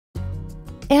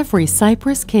Every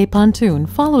Cypress Cay Pontoon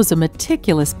follows a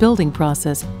meticulous building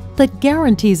process that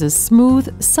guarantees a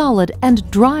smooth, solid,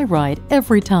 and dry ride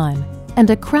every time, and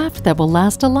a craft that will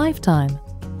last a lifetime.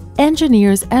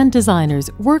 Engineers and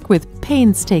designers work with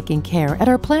painstaking care at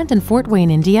our plant in Fort Wayne,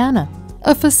 Indiana,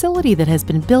 a facility that has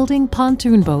been building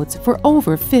pontoon boats for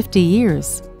over 50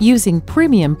 years, using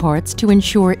premium parts to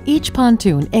ensure each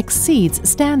pontoon exceeds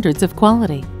standards of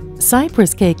quality.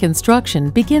 Cypress Cay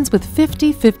construction begins with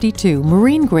 5052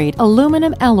 marine-grade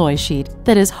aluminum alloy sheet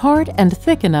that is hard and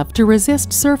thick enough to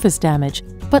resist surface damage,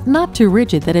 but not too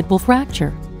rigid that it will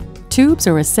fracture. Tubes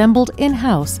are assembled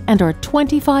in-house and are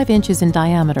 25 inches in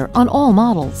diameter on all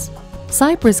models.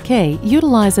 Cypress Cay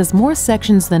utilizes more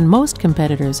sections than most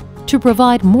competitors to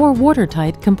provide more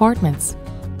watertight compartments.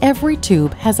 Every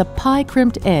tube has a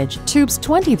pie-crimped edge. Tubes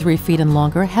 23 feet and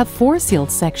longer have 4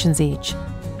 sealed sections each.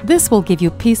 This will give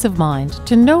you peace of mind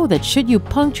to know that should you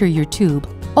puncture your tube,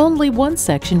 only one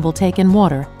section will take in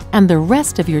water and the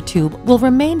rest of your tube will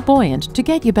remain buoyant to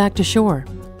get you back to shore.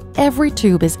 Every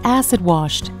tube is acid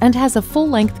washed and has a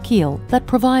full-length keel that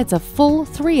provides a full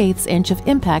 3/8 inch of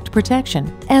impact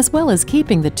protection, as well as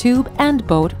keeping the tube and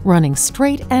boat running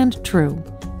straight and true.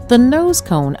 The nose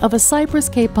cone of a Cypress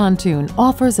Cay Pontoon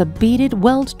offers a beaded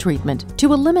weld treatment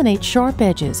to eliminate sharp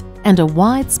edges and a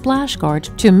wide splash guard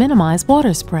to minimize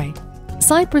water spray.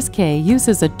 Cypress Cay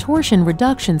uses a torsion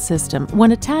reduction system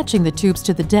when attaching the tubes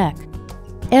to the deck.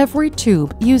 Every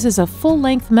tube uses a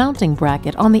full-length mounting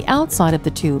bracket on the outside of the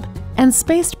tube and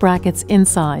spaced brackets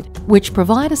inside, which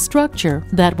provide a structure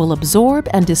that will absorb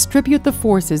and distribute the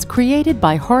forces created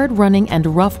by hard running and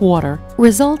rough water,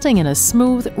 resulting in a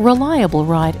smooth, reliable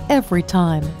ride every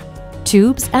time.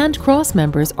 Tubes and cross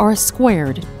members are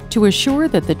squared to assure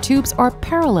that the tubes are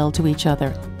parallel to each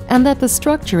other and that the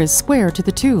structure is square to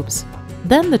the tubes.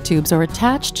 Then the tubes are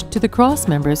attached to the cross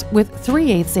members with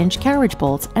 3/8 inch carriage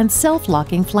bolts and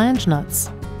self-locking flange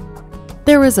nuts.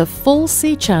 There is a full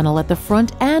sea channel at the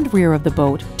front and rear of the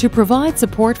boat to provide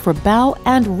support for bow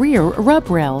and rear rub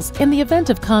rails in the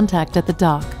event of contact at the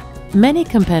dock. Many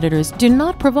competitors do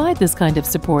not provide this kind of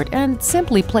support and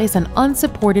simply place an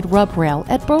unsupported rub rail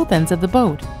at both ends of the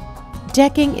boat.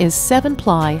 Decking is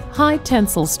 7-ply, high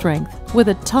tensile strength with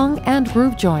a tongue and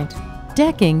groove joint.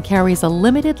 Decking carries a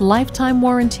limited lifetime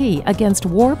warranty against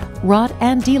warp, rot,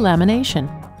 and delamination.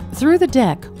 Through the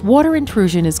deck, water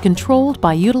intrusion is controlled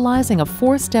by utilizing a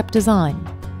 4-step design.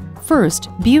 First,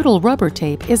 butyl rubber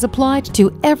tape is applied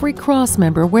to every cross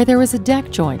member where there is a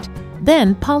deck joint.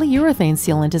 Then, polyurethane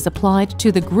sealant is applied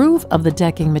to the groove of the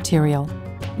decking material.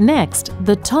 Next,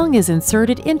 the tongue is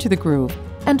inserted into the groove.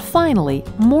 And finally,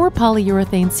 more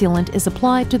polyurethane sealant is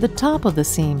applied to the top of the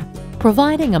seam,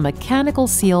 providing a mechanical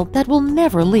seal that will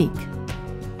never leak.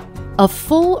 A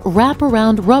full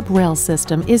wraparound rub rail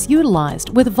system is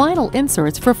utilized with vinyl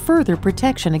inserts for further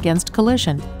protection against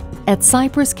collision. At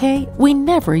Cypress Cay, we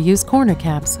never use corner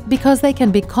caps because they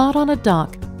can be caught on a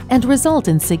dock and result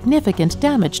in significant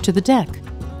damage to the deck.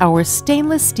 Our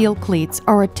stainless steel cleats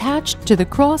are attached to the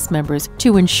cross members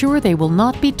to ensure they will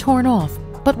not be torn off,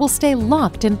 but will stay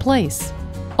locked in place.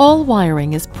 All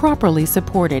wiring is properly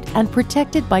supported and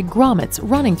protected by grommets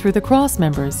running through the cross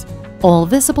members. All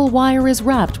visible wire is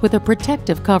wrapped with a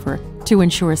protective cover to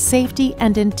ensure safety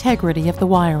and integrity of the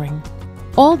wiring.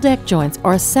 All deck joints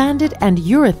are sanded and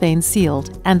urethane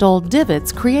sealed, and all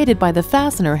divots created by the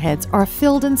fastener heads are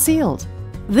filled and sealed.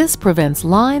 This prevents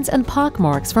lines and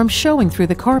pockmarks from showing through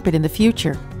the carpet in the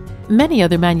future. Many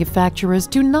other manufacturers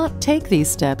do not take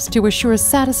these steps to assure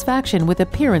satisfaction with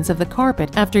appearance of the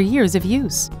carpet after years of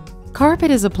use.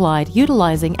 Carpet is applied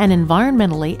utilizing an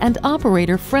environmentally and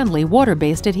operator-friendly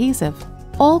water-based adhesive.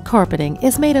 All carpeting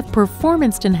is made of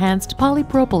performance-enhanced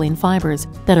polypropylene fibers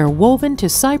that are woven to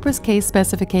Cypress Cay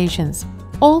specifications.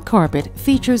 All carpet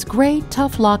features gray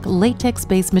Tough-Lock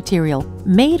latex-based material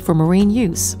made for marine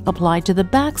use, applied to the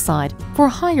backside for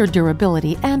higher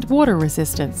durability and water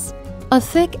resistance. A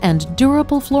thick and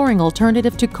durable flooring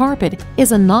alternative to carpet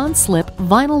is a non-slip,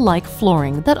 vinyl-like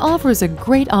flooring that offers a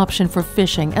great option for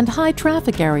fishing and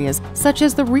high-traffic areas such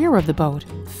as the rear of the boat.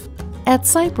 At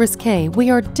Cypress Cay, we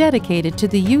are dedicated to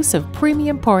the use of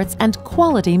premium parts and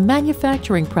quality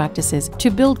manufacturing practices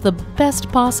to build the best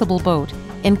possible boat,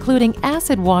 including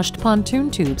acid-washed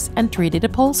pontoon tubes and treated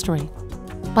upholstery.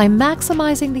 By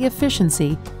maximizing the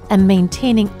efficiency and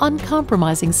maintaining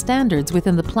uncompromising standards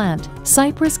within the plant,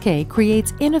 Cypress Cay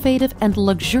creates innovative and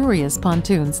luxurious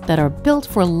pontoons that are built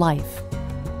for life.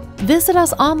 Visit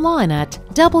us online at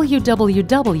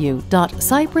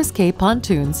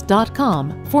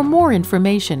www.cypresscaypontoons.com for more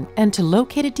information and to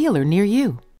locate a dealer near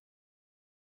you.